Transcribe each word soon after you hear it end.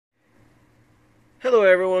Hello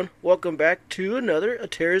everyone, welcome back to another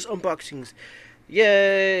Attair's Unboxings.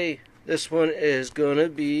 Yay! This one is gonna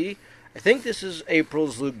be, I think this is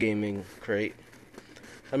April's Lootgaming crate.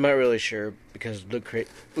 I'm not really sure because Loot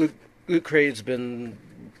Crate's been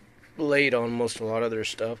late on a lot of their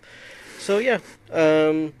stuff. So yeah,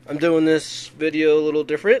 I'm doing this video a little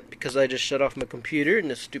different because I just shut off my computer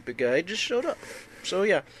and this stupid guy just showed up. So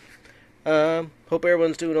yeah, hope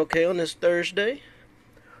everyone's doing okay on this Thursday.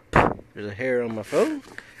 There's a hair on my phone.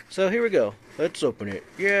 So here we go. Let's open it.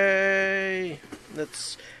 Yay!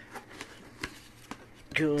 Let's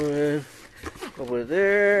go over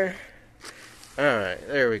there. Alright,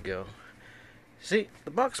 there we go. See,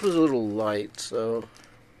 the box was a little light, so...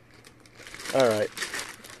 Alright.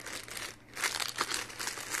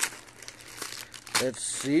 Let's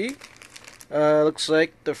see. Looks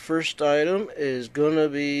like the first item is gonna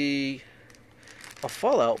be a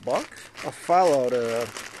Fallout box. A Fallout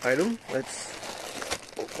item. Let's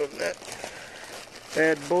open that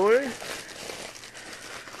bad boy.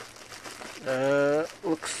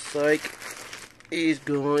 Looks like he's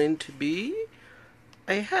going to be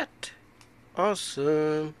a hat.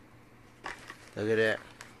 Awesome. Look at that.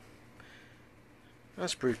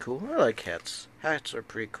 That's pretty cool. I like hats. Hats are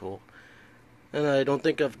pretty cool. And I don't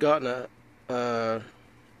think I've gotten a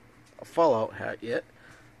Fallout hat yet.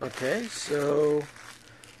 Okay, so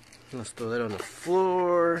let's throw that on the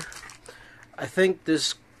floor. I think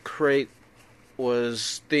this crate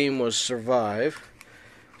theme was survive.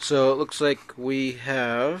 So it looks like we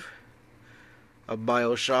have a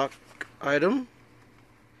BioShock item.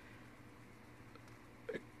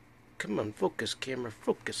 Come on, focus, camera,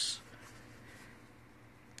 focus.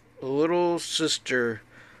 A little sister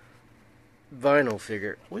vinyl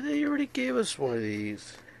figure. Well, they already gave us one of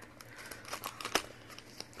these.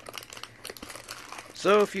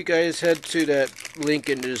 So if you guys head to that link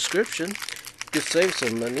in the description, you can save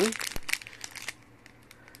some money.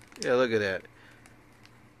 Yeah, look at that.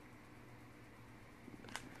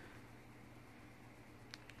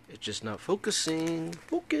 It's just not focusing.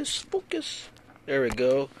 Focus, focus. There we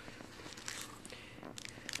go.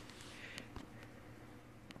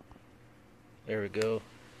 There we go.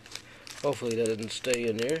 Hopefully that didn't stay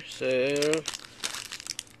in there. So,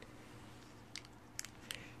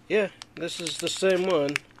 yeah, this is the same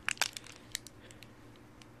one.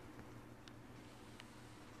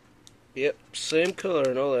 Yep, same color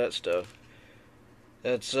and all that stuff.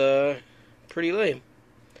 That's pretty lame.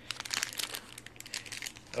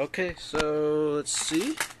 Okay, so let's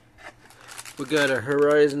see. We got a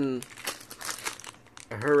Horizon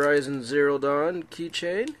Zero Dawn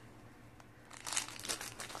keychain.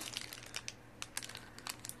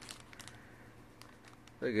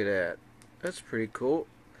 Look at that. That's pretty cool.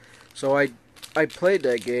 So I played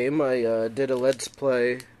that game. I did a Let's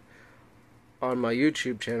Play on my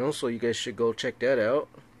YouTube channel, so you guys should go check that out.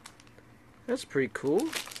 That's pretty cool.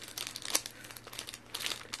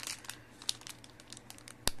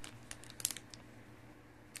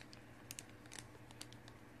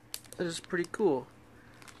 That is pretty cool.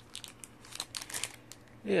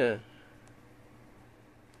 Yeah.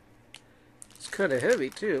 It's kind of heavy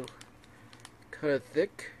too. Kind of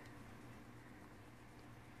thick.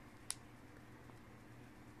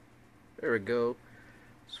 There we go.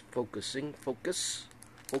 It's focusing. Focus.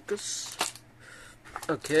 Focus.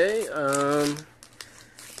 Okay,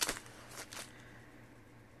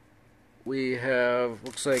 we have,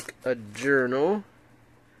 looks like a journal.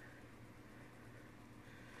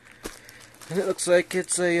 And it looks like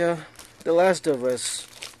it's a, The Last of Us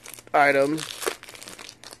item.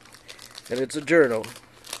 And it's a journal.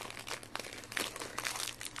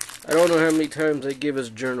 I don't know how many times they give us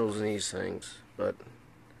journals in these things, but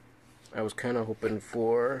I was kind of hoping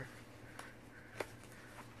for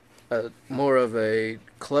more of a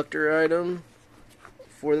collector item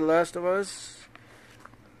for The Last of Us.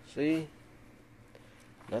 See?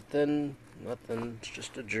 Nothing, it's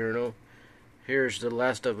just a journal. Here's The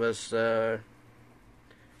Last of Us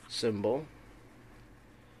symbol.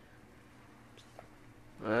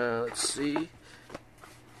 Let's see.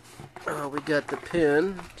 Oh, we got the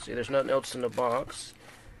pin. See, there's nothing else in the box.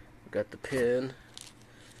 We got the pin.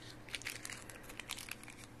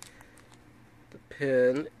 The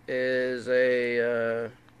pin is a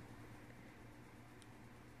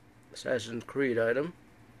Assassin's Creed item.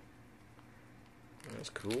 That's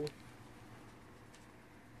cool.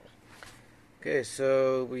 Okay,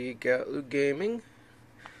 so we got Lootgaming.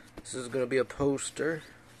 This is going to be a poster.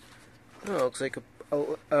 Oh, looks like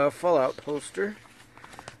a Fallout poster.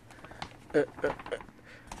 There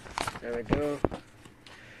we go.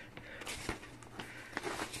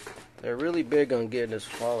 They're really big on getting this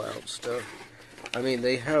Fallout stuff. I mean,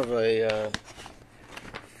 they have a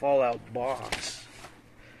Fallout box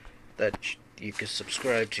that you can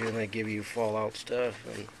subscribe to, and they give you Fallout stuff.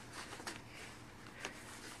 And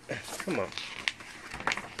come on,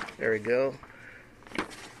 there we go.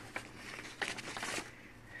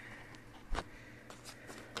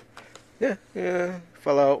 Yeah,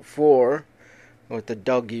 Fallout 4 with the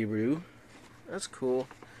doggy-roo. That's cool.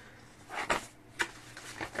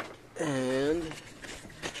 And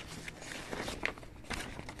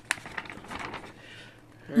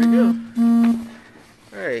there we go.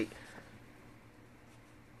 Alright.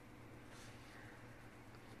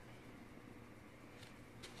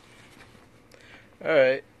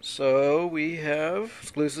 Alright, so we have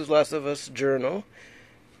exclusive Last of Us journal.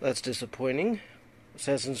 That's disappointing.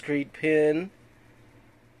 Assassin's Creed pin.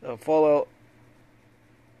 Fallout.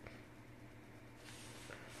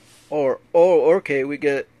 Okay, we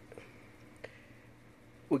get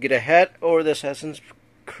a hat or the Assassin's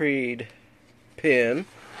Creed pin,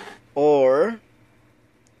 or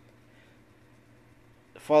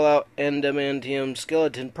Fallout Adamantium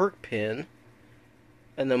skeleton perk pin,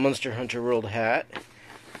 and the Monster Hunter World hat.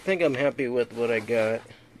 I think I'm happy with what I got.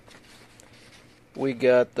 We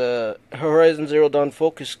got the Horizon Zero Dawn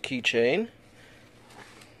Focus keychain.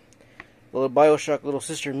 The little Bioshock Little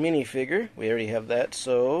Sister minifigure. We already have that,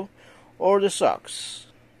 so. Or the socks.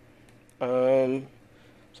 Something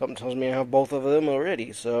tells me I have both of them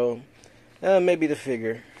already, so. Maybe the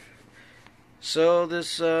figure. So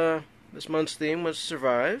this month's theme was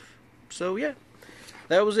survive. So yeah.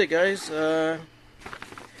 That was it, guys.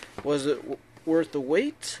 Was it worth the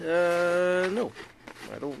wait? No.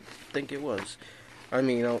 I don't think it was. I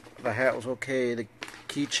mean, the hat was okay, the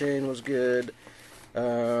keychain was good,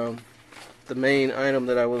 the main item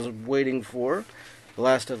that I was waiting for, The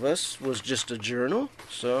Last of Us, was just a journal,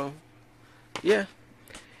 so, yeah,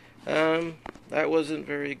 that wasn't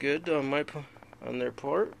very good on their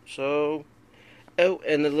part, so, oh,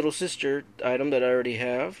 and the little sister item that I already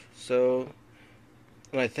have, so,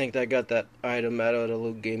 and I think I got that item out of the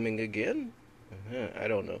Lootgaming again, I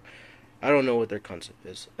don't know. I don't know what their concept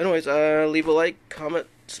is. Anyways, leave a like, comment,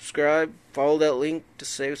 subscribe, follow that link to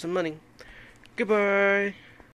save some money. Goodbye.